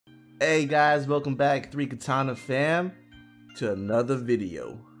Hey guys, welcome back, 3Katana fam, to another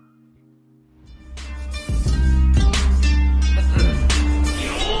video.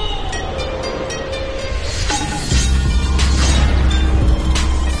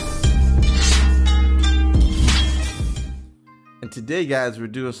 And today, guys, we're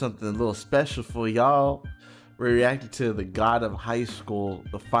doing something a little special for y'all. We're reacting to the God of High School,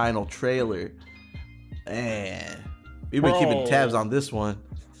 the final trailer. And we've been keeping tabs on this one.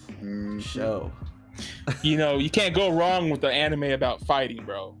 Show. You know, you can't go wrong with the anime about fighting,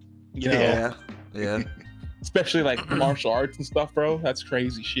 bro. You know? Yeah. Especially like martial arts and stuff, bro. That's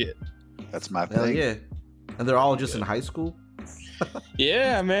crazy shit. That's my thing. Yeah. And they're all just in high school?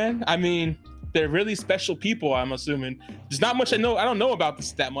 Yeah, man. I mean, they're really special people, I'm assuming. There's not much I don't know about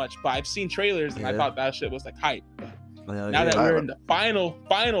this that much, but I've seen trailers and I thought that shit was like hype. Now that we're in the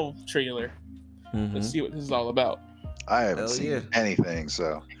final trailer, let's see what this is all about. I haven't seen anything,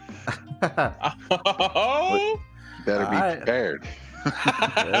 so better be prepared.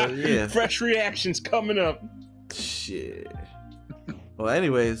 Fresh reactions coming up. Shit. Well,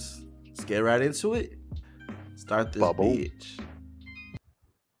 anyways, let's get right into it. Start this bitch.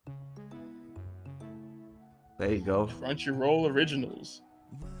 There you go. Crunchyroll Originals.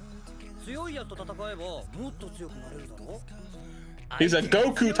 He's a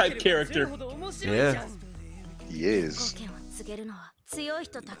Goku type character. Yeah. He is.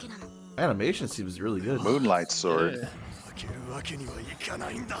 Animation seems really good. Moonlight Sword.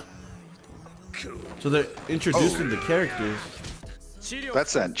 So they're introducing the characters. That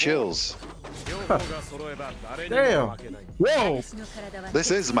sent chills. Damn. Whoa.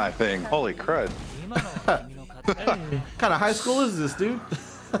 This is my thing. Holy crud. What kind of high school is this, dude?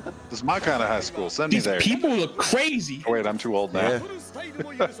 This is my kind of high school. Send me These there. people look crazy. Oh, wait, I'm too old now. Yeah.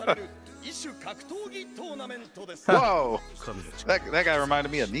 Whoa! That guy reminded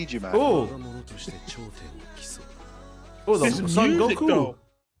me of Nijima. Oh, the Son music, Goku. though.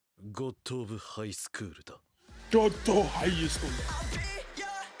 Goto High School. Goto High School.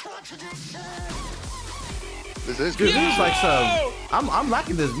 This is Dude, good. this is like some. I'm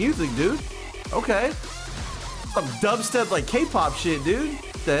liking this music, dude. Okay. Some dubstep like K-pop shit, dude.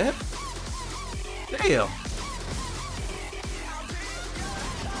 What the heck? Damn.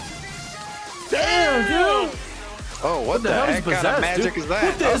 Damn, dude. Oh, what the heck kind of magic is that?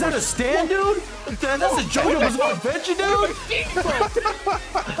 What the, is that a stand, dude? What the, that's a JoJo Bizarre Adventure, dude?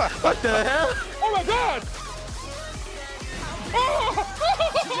 What the hell? Oh my god!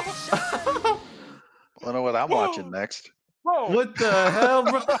 I don't know what I'm watching next. Bro, What the hell,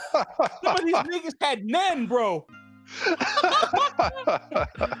 bro? some of these niggas had men, bro. For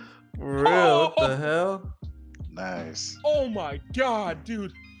real, what the hell? Nice. Oh my god,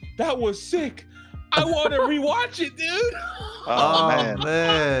 dude. That was sick. I want to rewatch it, dude. Oh, man.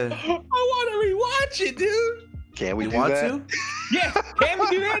 man. I want to rewatch it, dude. Can we You do want that? to? Yeah, can we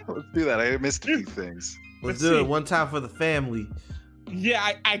do that? Let's do that. I missed a few things. Let's Let's do see. it one time for the family.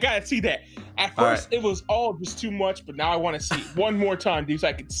 Yeah, I gotta see that. At first, it was all just too much, but now I want to see it one more time, dude, so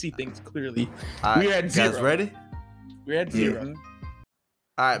I can see things clearly. All right, We're at zero. guys ready? We're at zero. Mhm.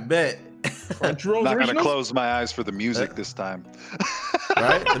 All right, bet. Crunchyroll Not gonna Originals? close my eyes for the music this time.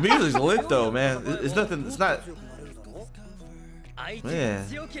 Right? The music's lit though, man. It's nothing. It's not. Man.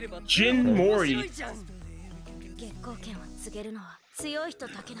 Jin Mori.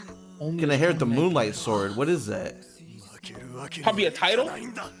 Can I hear the Moonlight Sword? What is that? Probably a title?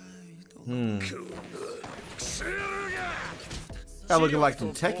 Guy looking like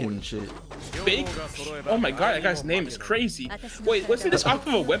some Tekken and shit. Big? Oh my god, that guy's name is crazy. Wait, wasn't this off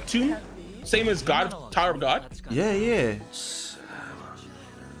of a webtoon? Same as Tower of God? Yeah.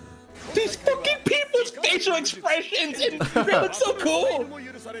 These fucking people's facial expressions, and they look so cool.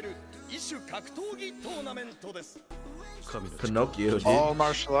 Pinocchio, dude. All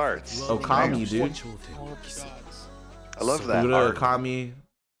martial arts. Okami, dude. I love that. Buddha, art. Okami.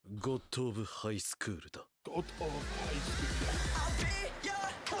 Goto High School.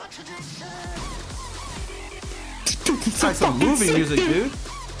 It's like some movie music, dude.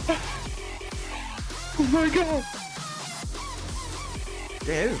 Oh my god.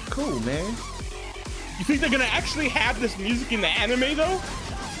 Yeah, this is cool, man. You think they're gonna actually have this music in the anime though?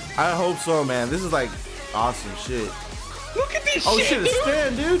 I hope so, man. This is like awesome shit. Look at this Oh shit, shit, dude. it's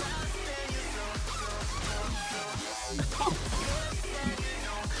Stan, dude.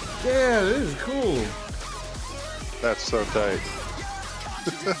 Yeah, this is cool. That's so tight.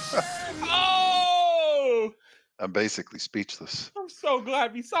 Oh! I'm basically speechless. I'm so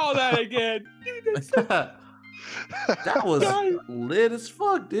glad we saw that again. Dude, that's so That was lit as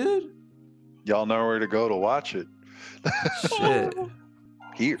fuck, dude. Y'all know where to go to watch it. Shit.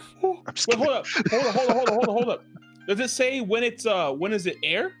 Here. Oh, I'm just Wait, kidding. hold up. Does it say when it's when does it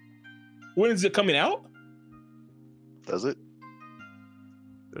air? When is it coming out? Does it?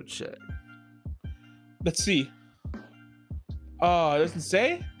 Go check. Let's see. Does it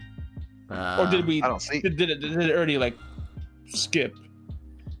say? Or did we? I don't see. Did it already like skip?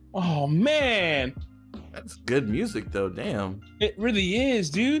 Oh man, That's good music though. Damn. it really is,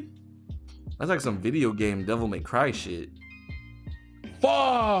 dude. That's like some video game Devil May Cry shit.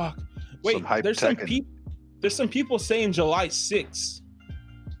 Fuck. Wait, hype there's some Tekken. people. There's some people saying July 6th.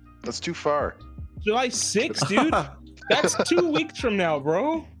 That's too far. July 6th, dude. That's 2 weeks from now,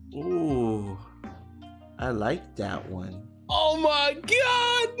 bro. Ooh, I like that one. Oh my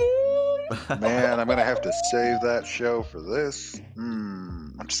god, dude. Man, I'm gonna have to save that show for this.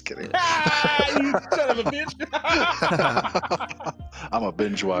 I'm just kidding. Ah, you son of a bitch. I'm a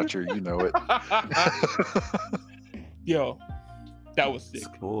binge watcher, you know it. Yo, that was sick. It's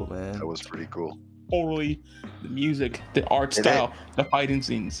cool, man. That was pretty cool. Totally, the music, the art It style, the fighting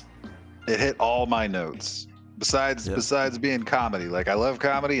scenes. It hit all my notes. Besides being comedy, like I love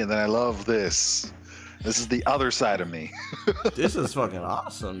comedy, and then I love this. This is the other side of me. This is fucking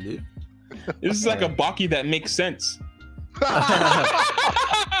awesome, dude. This is like a Baki that makes sense. None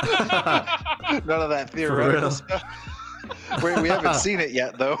of that theoretical real. stuff. We haven't seen it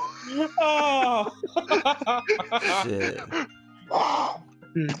yet, though. Oh. Shit.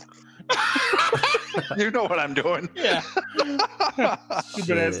 You know what I'm doing. Yeah.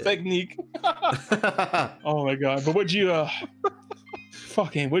 Stupid ass Shit. technique. Oh my god. But what'd you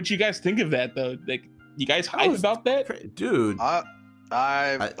what'd you guys think of that though? Like, you guys That hype was about that? Dude. I'm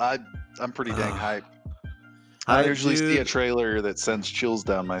pretty dang hype. I usually see a trailer that sends chills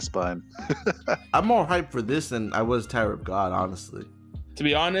down my spine. I'm more hyped for this than I was Tower of God, honestly. To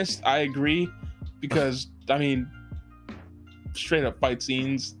be honest, I agree, because I mean, straight up fight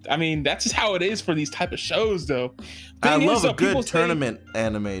scenes. I mean, that's just how it is for these type of shows, though. I Thing is, love a though, people good say- tournament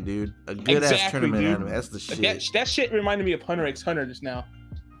anime, dude. A good ass Exactly, tournament dude. anime. That's the shit. Like, that shit reminded me of Hunter x Hunter just now.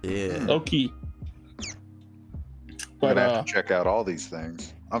 Yeah. Low key. I'm But gonna have to check out all these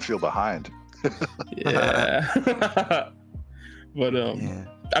things. I feel behind. yeah. But Yeah.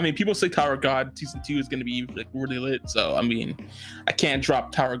 I mean, people say Tower of God season 2 is gonna be like really lit. So I mean, I can't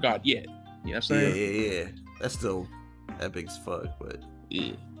drop Tower of God yet. You know what I'm Yeah, saying? yeah. That's still epic as fuck, but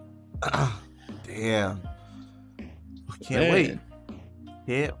Yeah. damn. I can't Man. wait.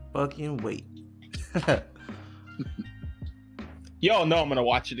 Can't fucking wait. Y'all know I'm gonna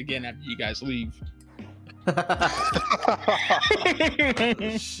watch it again after you guys leave.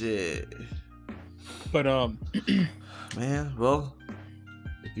 Shit. But Man, well,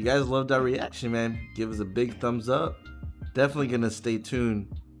 if you guys loved our reaction, man, give us a big thumbs up. Definitely gonna stay tuned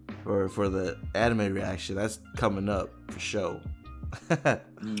for the anime reaction. That's coming up for sure.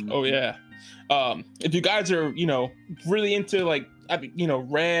 oh yeah. If you guys are, really into like,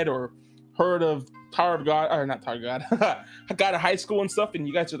 read or heard of Tower of God, or not Tower of God, God of High School and stuff, and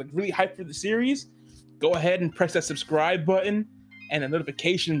you guys are like really hyped for the series, go ahead and press that subscribe button and a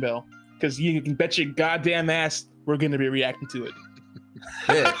notification bell, because you can bet your goddamn ass we're gonna be reacting to it.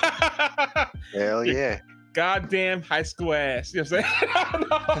 Yeah. Hell yeah. Goddamn high school ass. You know what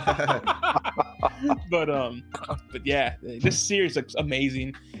I'm saying? But yeah, this series looks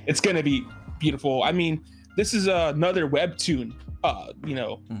amazing. It's gonna be beautiful. I mean, this is another webtoon,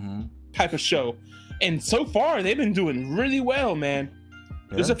 type of show, and so far they've been doing really well, man.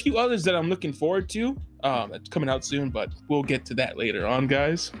 Yeah. There's a few others that I'm looking forward to. That's coming out soon, but we'll get to that later on,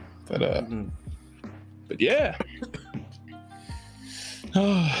 guys. But yeah.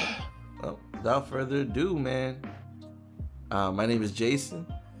 Well, without further ado, man. My name is Jason.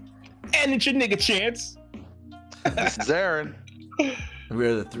 And it's your nigga Chance. This is Aaron. And we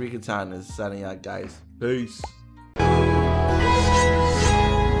are the Three Katanas signing out, guys. Peace.